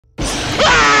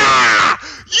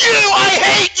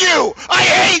you! I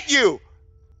hate you!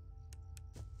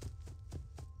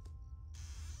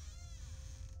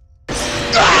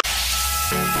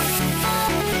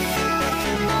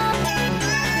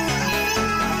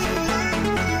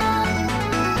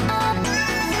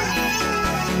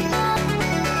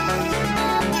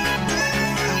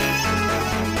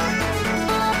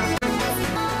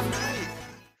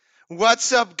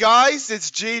 What's up, guys?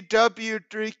 It's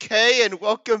GW3K, and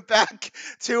welcome back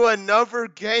to another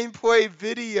gameplay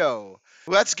video.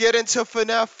 Let's get into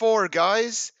FNAF 4,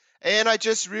 guys. And I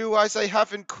just realized I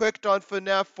haven't clicked on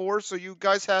FNAF 4, so you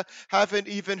guys haven't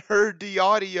even heard the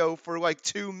audio for like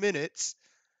 2 minutes.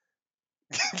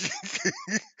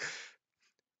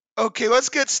 Okay, let's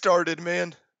get started,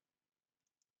 man.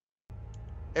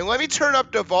 And let me turn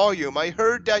up the volume. I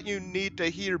heard that you need to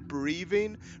hear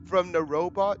breathing from the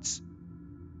robots.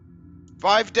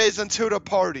 5 days until the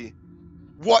party.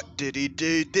 What did he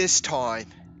do this time?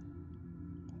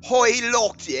 Oh, he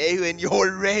locked you in your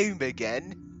room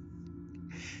again.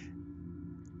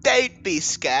 Don't be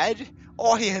scared.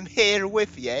 I am here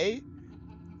with you.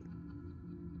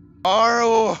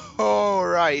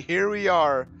 Alright, here we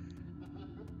are.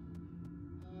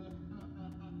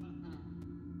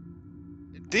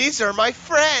 These are my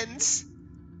friends.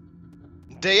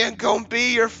 They ain't gonna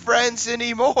be your friends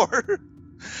anymore.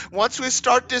 Once we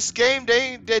start this game,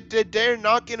 they're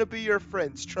not gonna be your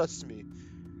friends, trust me.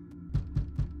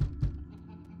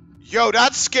 Yo,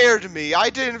 that scared me. I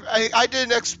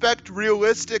didn't expect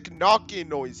realistic knocking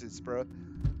noises, bro.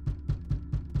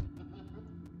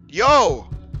 Yo!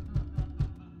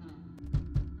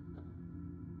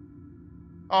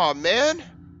 Aw, man.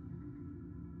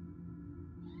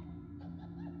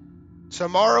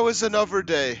 Tomorrow is another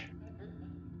day.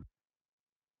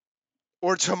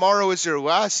 Or tomorrow is your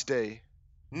last day.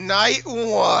 Night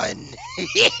 1.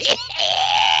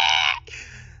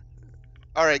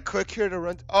 Alright, click here to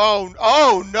run.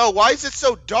 Oh no, why is it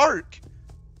so dark?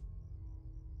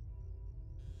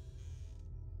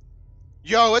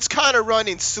 Yo, it's kind of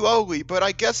running slowly, but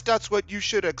I guess that's what you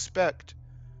should expect.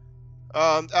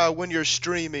 When you're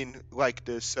streaming like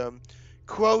this.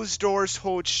 Close doors,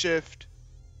 hold shift.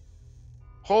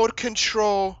 Hold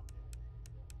control.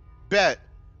 Bet.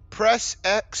 Press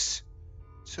X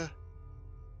to...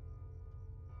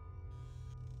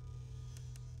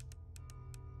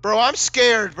 Bro, I'm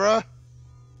scared, bro.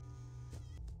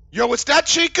 Yo, what's that,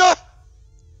 Chica?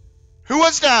 Who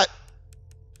was that?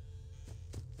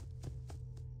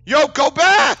 Yo, go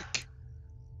back!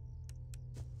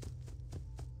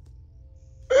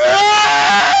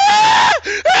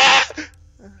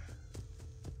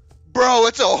 Bro,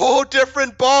 it's a whole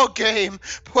different ball game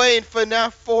playing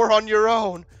FNAF 4 on your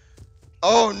own.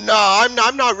 Oh no,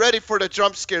 I'm not ready for the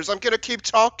jump scares. I'm gonna keep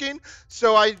talking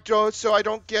so I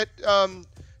don't get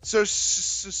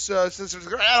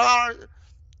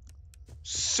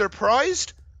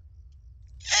surprised.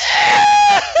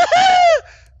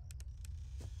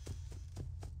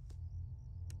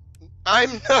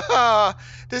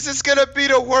 This is gonna be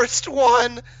the worst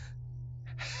one.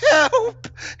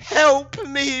 Help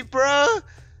me, bruh.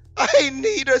 I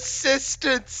need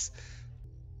assistance.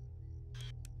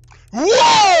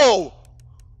 Whoa!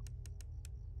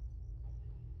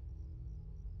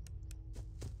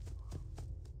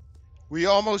 We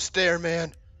almost there,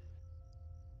 man.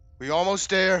 We almost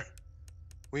there.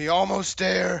 We almost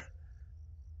there.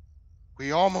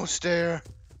 We almost there.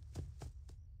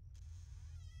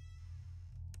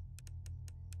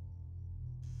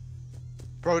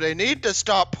 Bro, they need to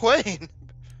stop playing.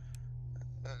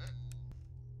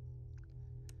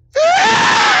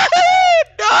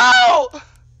 No!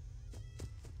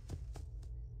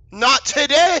 Not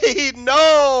today!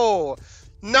 No!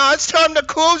 Nah, it's time to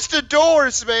close the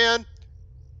doors, man.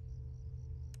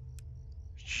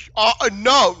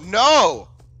 No!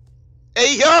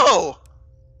 Hey, yo!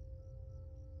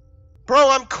 Bro,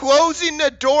 I'm closing the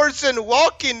doors and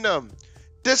locking them.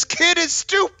 This kid is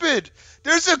stupid.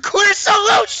 There's a clear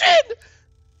solution!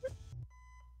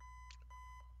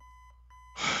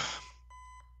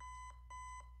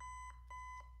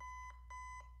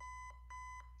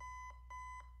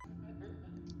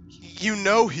 You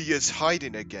know he is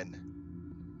hiding again.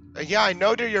 Yeah, I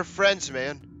know they're your friends,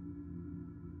 man.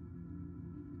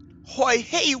 Why,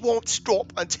 he won't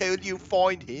stop until you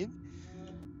find him.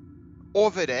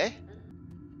 Over there.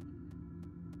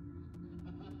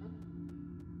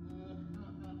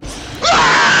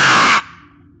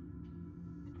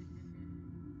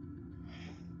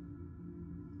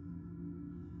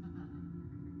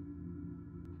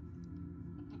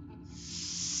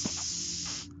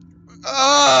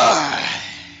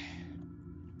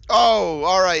 Oh,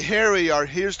 alright, here we are.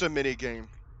 Here's the minigame.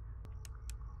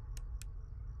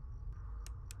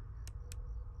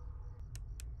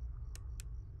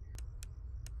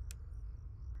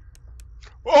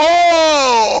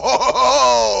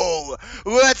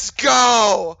 Let's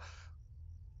go!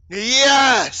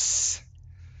 Yes!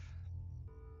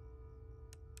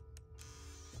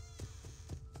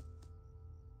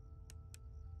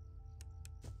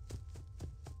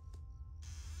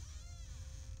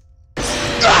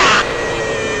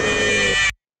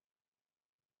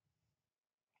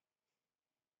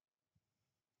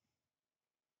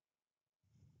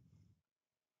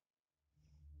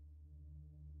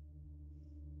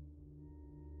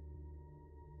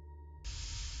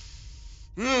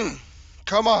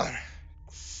 Come on.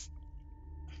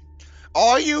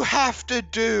 All you have to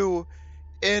do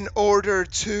in order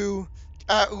to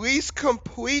at least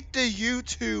complete the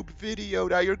YouTube video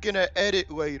that you're gonna edit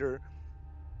later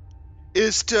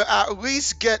is to at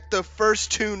least get the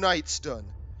first 2 nights done.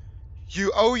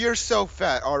 You owe yourself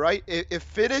that, alright? If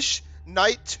finish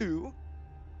night 2,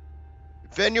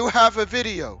 then you have a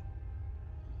video.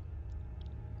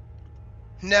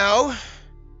 Now,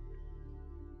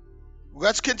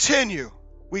 let's continue.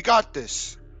 We got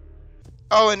this.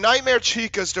 Oh, and Nightmare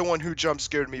Chica's the one who jump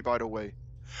scared me, by the way.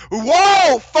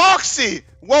 Whoa, Foxy!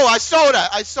 Whoa, I saw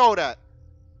that. I saw that.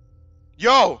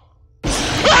 Yo.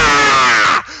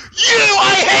 Ah! You!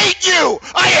 I hate you!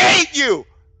 I hate you!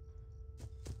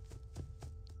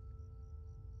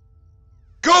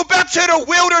 Go back to the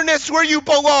wilderness where you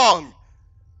belong!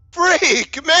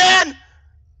 Freak, man!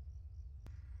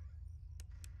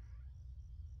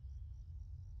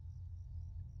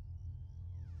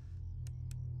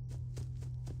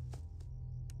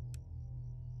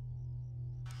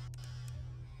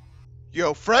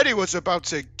 Yo, Freddy was about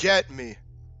to get me.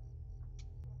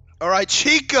 Alright,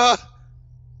 Chica!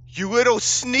 You little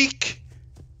sneak!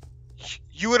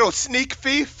 You little sneak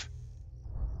thief!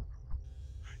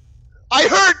 I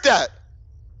heard that!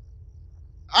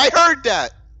 I heard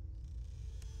that!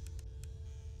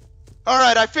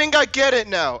 Alright, I think I get it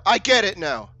now. I get it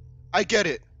now. I get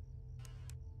it.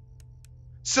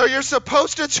 So you're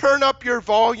supposed to turn up your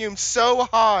volume so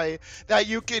high that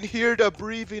you can hear the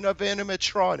breathing of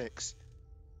animatronics.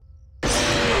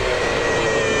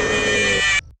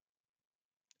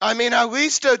 I mean, at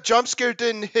least the jump scare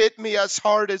didn't hit me as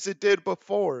hard as it did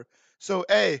before. So,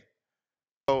 hey.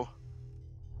 Oh.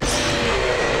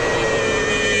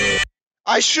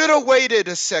 I should have waited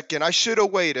a second. I should have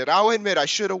waited. I'll admit I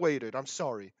should have waited. I'm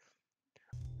sorry.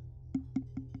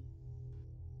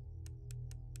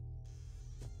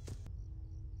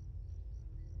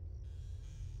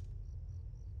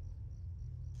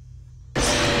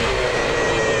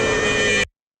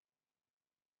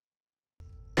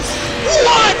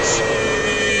 What?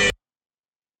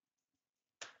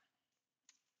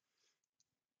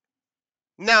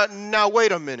 Now,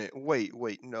 wait a minute. Wait,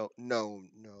 no. Nope.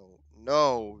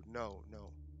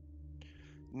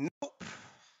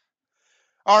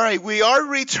 Alright, we are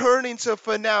returning to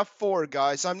FNAF 4,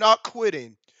 guys. I'm not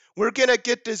quitting. We're gonna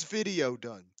get this video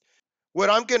done. What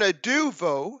I'm gonna do,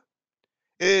 though,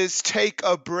 is take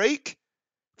a break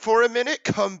for a minute,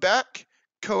 come back,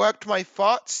 collect my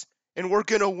thoughts, and we're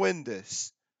gonna win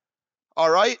this.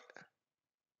 Alright?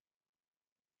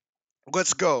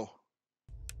 Let's go.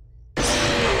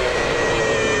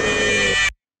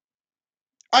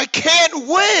 I can't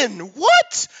win!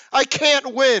 What? I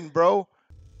can't win, bro.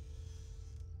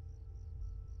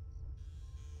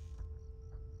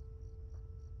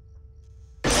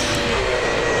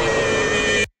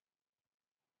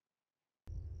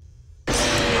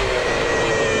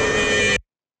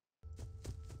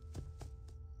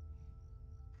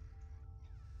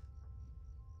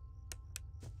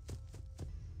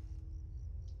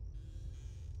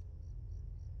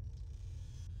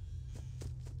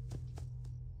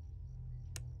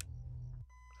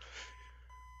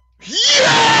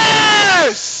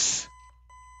 Yes!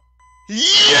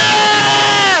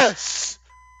 Yes!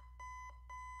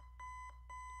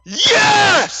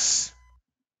 Yes!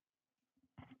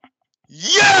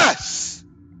 Yes!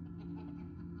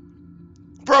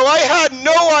 Bro, I had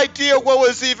no idea what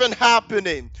was even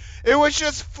happening. It was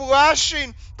just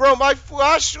flashing. Bro, my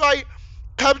flashlight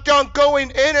kept on going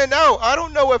in and out. I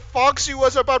don't know if Foxy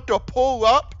was about to pull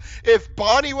up, if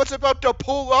Bonnie was about to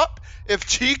pull up, if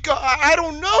Chica, I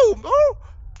don't know, bro.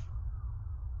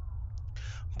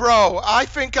 Bro, I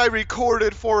think I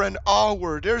recorded for an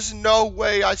hour. There's no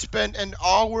way I spent an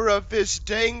hour of this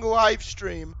dang live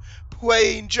stream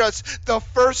playing just the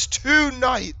first 2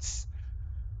 nights.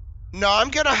 Nah, I'm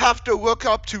gonna have to look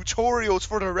up tutorials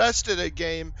for the rest of the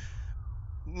game.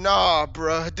 Nah,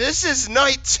 bruh. This is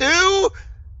night 2?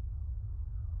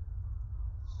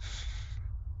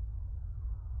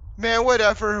 Man,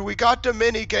 whatever. We got the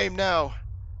minigame now.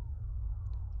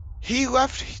 He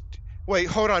left... Wait,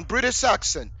 hold on. British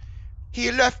accent.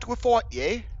 He left without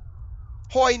you.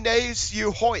 High knows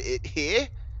you hide it here.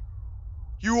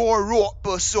 You are right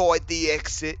beside the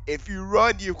exit. If you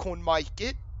run, you can make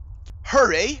it.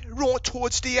 Hurry, run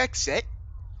towards the exit.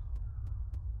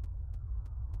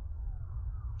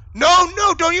 No,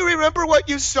 no, don't you remember what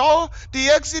you saw? The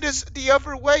exit is the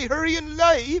other way. Hurry and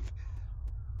leave.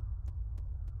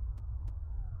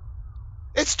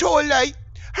 It's too late.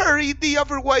 Hurry the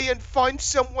other way and find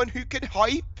someone who can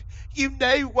help. You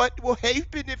know what will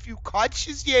happen if you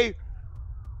catches you.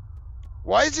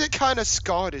 Why is it kind of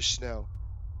Scottish now?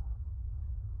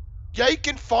 Yeah, you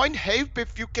can find help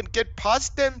if you can get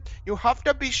past them. You have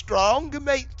to be strong,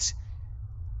 mate.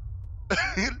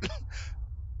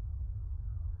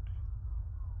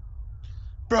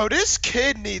 Bro, this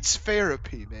kid needs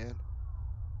therapy, man.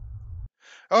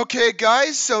 Okay,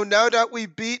 guys, so now that we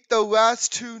beat the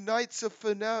last two nights of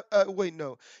FNAF, wait,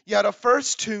 no. Yeah, the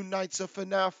first two nights of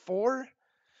FNAF 4,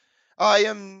 I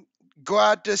am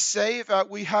glad to say that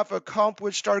we have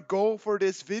accomplished our goal for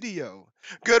this video.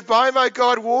 Goodbye, my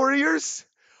god warriors.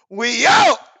 We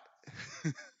out!